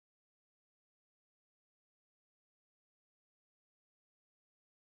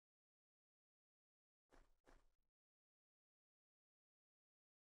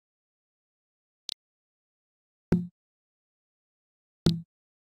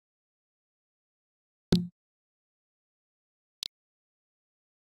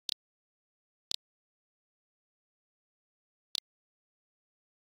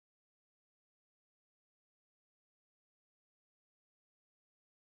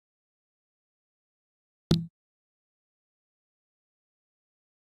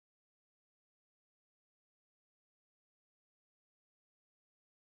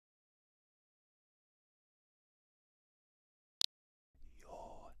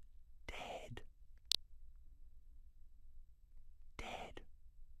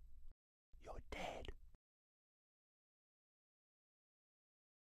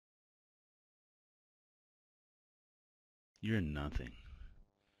You're nothing.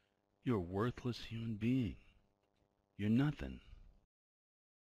 You're a worthless human being. You're nothing.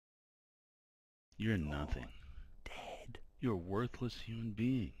 You're nothing. Dead. You're a worthless human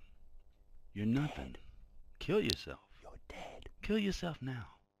being. You're nothing. Kill yourself. You're dead. Kill yourself now.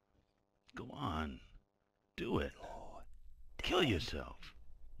 Go on. Do it. You're Kill yourself.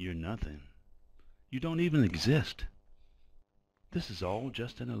 You're nothing. You don't even exist. This is all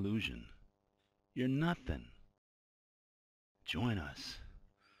just an illusion. You're nothing. Join us.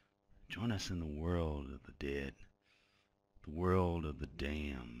 Join us in the world of the dead, the world of the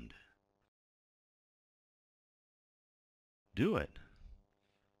damned. Do it.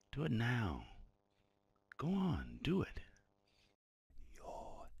 Do it now. Go on, do it.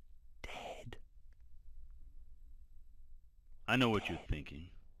 You're dead. I know what you're thinking.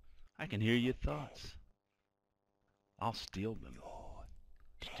 I can hear your thoughts. I'll steal them. You're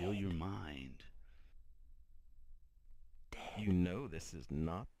Steal your mind. dead. You know this is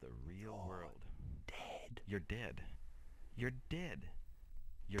not the real world. Dead. You're dead. You're dead.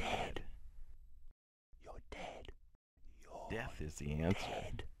 You're Dead. dead. You're dead. You're Death is the answer.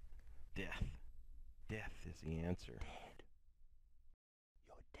 dead. Death. Death is the answer. Dead.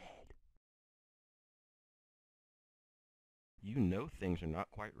 You're dead. You know things are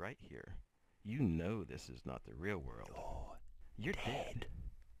not quite right here. You know this is not the real world. You're You're dead.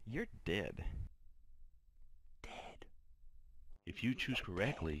 You're dead. dead. If you choose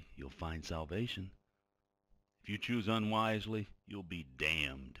correctly, you'll find salvation. If you choose unwisely, you'll be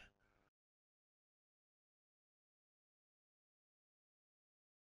damned.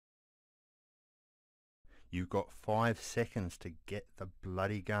 You've got 5 seconds to get the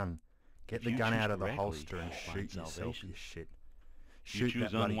bloody gun. Get If the you gun choose out of the correctly, holster and you'll shoot find yourself, salvation. you shit. If you Shoot that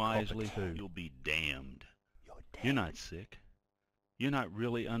choose bloody unwisely, copper too. you'll be damned. You're dead. You're not sick. You're not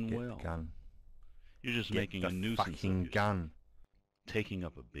really Get unwell. the gun. You're just Get making the a nuisance of fucking yourself, gun. taking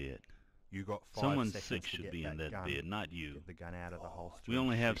up a bed. You got 5 Someone seconds sick to should get be in that gun. bed, not you. Get the gun out of the holster. We and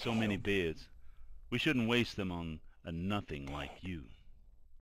only have shoot so many yourself. beds. We shouldn't waste them on a nothing like you.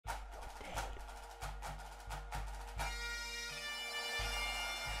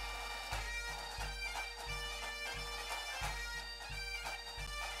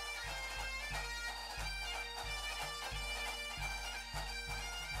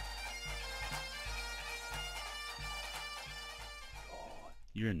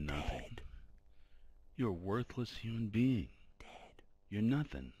 You're nothing. Dead. You're a worthless human being. Dead. You're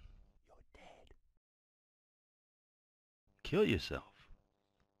nothing. You're dead. Kill yourself.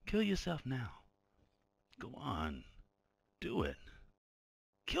 Kill yourself now. Go on. Do it.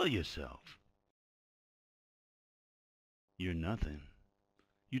 Kill yourself. You're nothing.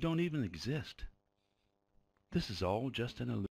 You don't even exist. This is all just an illusion.